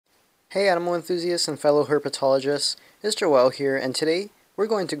Hey animal enthusiasts and fellow herpetologists, it's Joel here, and today we're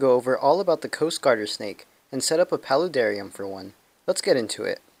going to go over all about the Coast Garter snake and set up a paludarium for one. Let's get into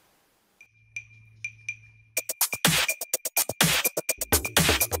it.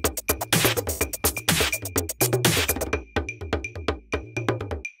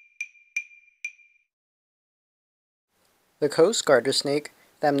 The Coast Garter snake,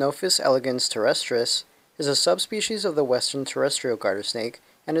 Thamnophis elegans terrestris, is a subspecies of the western terrestrial garter snake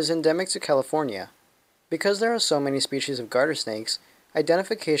and is endemic to California. Because there are so many species of garter snakes,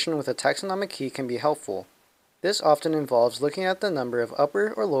 identification with a taxonomic key can be helpful. This often involves looking at the number of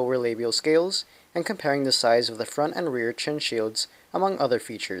upper or lower labial scales and comparing the size of the front and rear chin shields, among other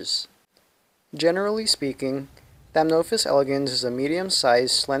features. Generally speaking, Thamnophis elegans is a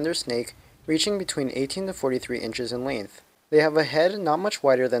medium-sized, slender snake reaching between 18 to 43 inches in length. They have a head not much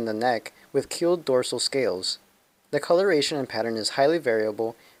wider than the neck, with keeled dorsal scales. The coloration and pattern is highly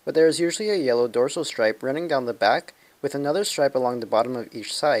variable, but there is usually a yellow dorsal stripe running down the back, with another stripe along the bottom of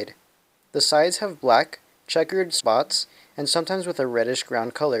each side. The sides have black, checkered spots, and sometimes with a reddish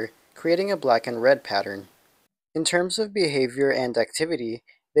ground color, creating a black and red pattern. In terms of behavior and activity,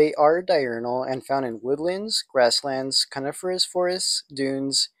 they are diurnal and found in woodlands, grasslands, coniferous forests,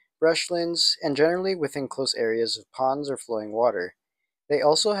 dunes, brushlands, and generally within close areas of ponds or flowing water. They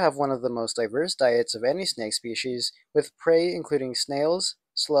also have one of the most diverse diets of any snake species, with prey including snails,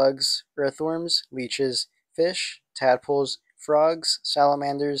 slugs, earthworms, leeches, fish, tadpoles, frogs,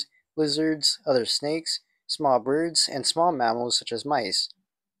 salamanders, lizards, other snakes, small birds, and small mammals such as mice.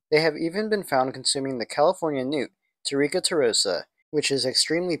 They have even been found consuming the California newt, Pterica turosa, which is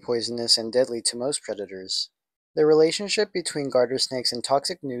extremely poisonous and deadly to most predators. The relationship between garter snakes and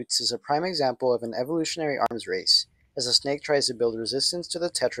toxic newts is a prime example of an evolutionary arms race, as the snake tries to build resistance to the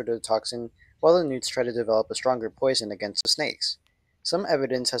tetrodotoxin while the newts try to develop a stronger poison against the snakes. Some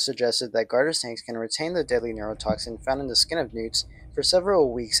evidence has suggested that garter snakes can retain the deadly neurotoxin found in the skin of newts for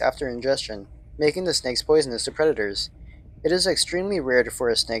several weeks after ingestion, making the snakes poisonous to predators. It is extremely rare for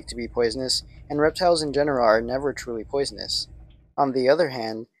a snake to be poisonous, and reptiles in general are never truly poisonous. On the other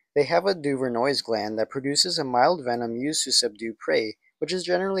hand, they have a Duvernoy's gland that produces a mild venom used to subdue prey, which is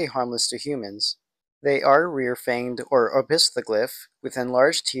generally harmless to humans. They are rear-fanged or opisthoglyph, with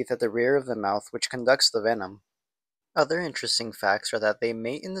enlarged teeth at the rear of the mouth which conducts the venom. Other interesting facts are that they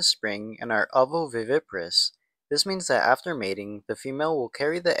mate in the spring and are ovoviviparous. This means that after mating, the female will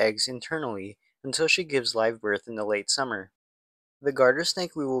carry the eggs internally until she gives live birth in the late summer. The garter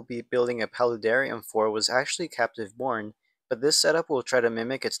snake we will be building a paludarium for was actually captive born, but this setup will try to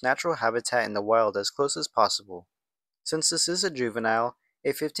mimic its natural habitat in the wild as close as possible. Since this is a juvenile,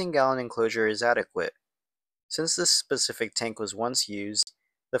 a 15-gallon enclosure is adequate. Since this specific tank was once used,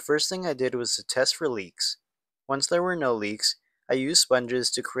 the first thing I did was to test for leaks. Once there were no leaks, I used sponges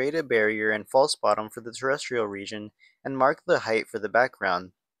to create a barrier and false bottom for the terrestrial region and mark the height for the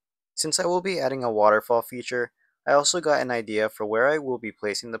background. Since I will be adding a waterfall feature, I also got an idea for where I will be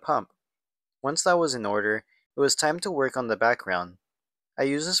placing the pump. Once that was in order, it was time to work on the background. I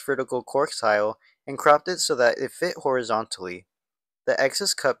used this vertical cork tile and cropped it so that it fit horizontally. The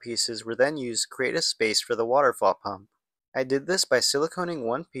excess cut pieces were then used to create a space for the waterfall pump. I did this by siliconing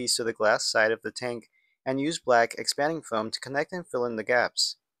one piece to the glass side of the tank and used black expanding foam to connect and fill in the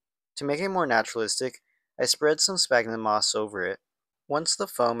gaps. To make it more naturalistic, I spread some sphagnum moss over it. Once the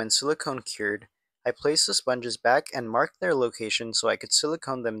foam and silicone cured, I placed the sponges back and marked their location so I could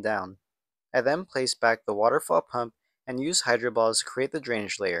silicone them down. I then placed back the waterfall pump and used hydroballs to create the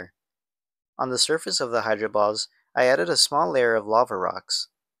drainage layer. On the surface of the hydroballs, I added a small layer of lava rocks.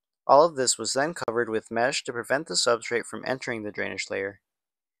 All of this was then covered with mesh to prevent the substrate from entering the drainage layer.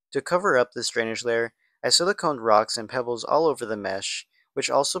 To cover up this drainage layer, I siliconed rocks and pebbles all over the mesh, which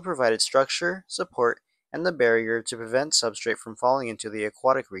also provided structure, support, and the barrier to prevent substrate from falling into the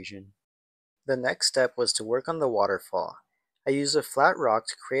aquatic region. The next step was to work on the waterfall. I used a flat rock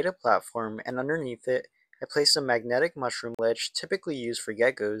to create a platform, and underneath it, I placed a magnetic mushroom ledge typically used for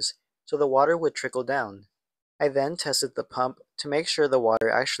geckos, so the water would trickle down. I then tested the pump to make sure the water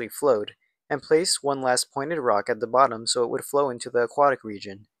actually flowed, and placed one last pointed rock at the bottom so it would flow into the aquatic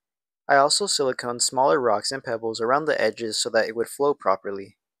region. I also siliconed smaller rocks and pebbles around the edges so that it would flow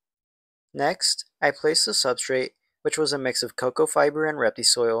properly. Next, I placed the substrate, which was a mix of cocoa fiber and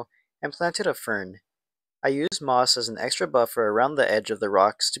reptisoil, and planted a fern. I used moss as an extra buffer around the edge of the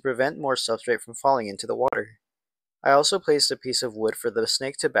rocks to prevent more substrate from falling into the water. I also placed a piece of wood for the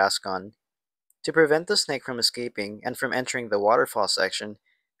snake to bask on. To prevent the snake from escaping and from entering the waterfall section,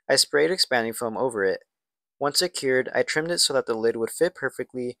 I sprayed expanding foam over it. Once it cured, I trimmed it so that the lid would fit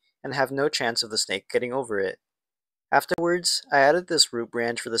perfectly and have no chance of the snake getting over it. Afterwards, I added this root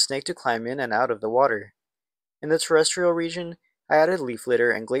branch for the snake to climb in and out of the water. In the terrestrial region, I added leaf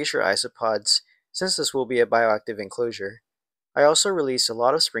litter and glacier isopods since this will be a bioactive enclosure. I also released a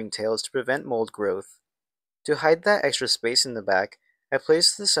lot of springtails to prevent mold growth. To hide that extra space in the back, I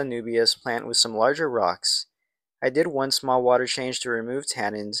placed this Anubias plant with some larger rocks. I did one small water change to remove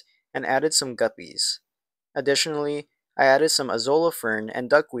tannins and added some guppies. Additionally, I added some azolla fern and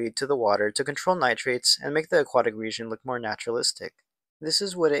duckweed to the water to control nitrates and make the aquatic region look more naturalistic. This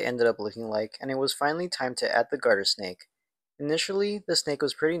is what it ended up looking like, and it was finally time to add the garter snake. Initially, the snake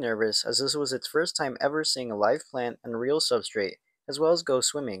was pretty nervous as this was its first time ever seeing a live plant and real substrate, as well as go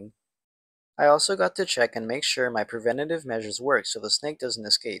swimming. I also got to check and make sure my preventative measures work so the snake doesn't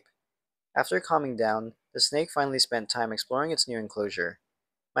escape. After calming down, the snake finally spent time exploring its new enclosure.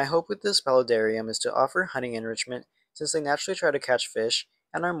 My hope with this paludarium is to offer hunting enrichment since they naturally try to catch fish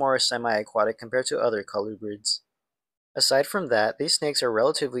and are more semi-aquatic compared to other colubrids. Aside from that, these snakes are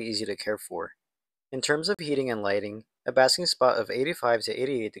relatively easy to care for. In terms of heating and lighting, a basking spot of 85 to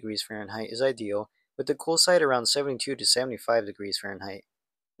 88 degrees Fahrenheit is ideal, with the cool side around 72 to 75 degrees Fahrenheit.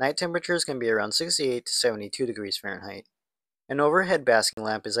 Night temperatures can be around 68 to 72 degrees Fahrenheit. An overhead basking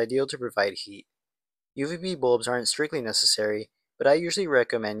lamp is ideal to provide heat. UVB bulbs aren't strictly necessary, but I usually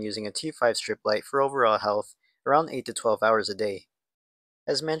recommend using a T5 strip light for overall health around 8 to 12 hours a day.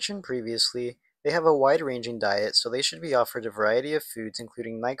 As mentioned previously, they have a wide-ranging diet, so they should be offered a variety of foods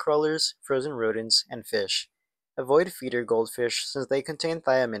including nightcrawlers, frozen rodents, and fish. Avoid feeder goldfish since they contain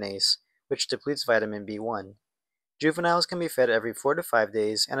thiaminase, which depletes vitamin B1. Juveniles can be fed every 4 to 5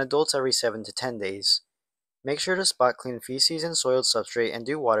 days and adults every 7 to 10 days. Make sure to spot clean feces and soiled substrate and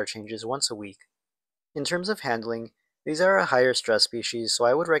do water changes once a week. In terms of handling, these are a higher stress species, so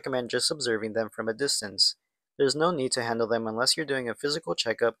I would recommend just observing them from a distance. There's no need to handle them unless you're doing a physical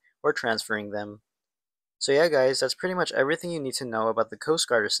checkup or transferring them. So yeah guys, that's pretty much everything you need to know about the Coast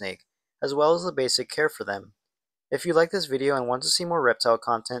Garter snake, as well as the basic care for them. If you like this video and want to see more reptile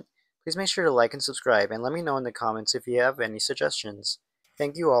content, please make sure to like and subscribe and let me know in the comments if you have any suggestions.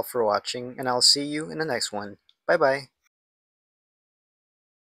 Thank you all for watching, and I'll see you in the next one. Bye bye!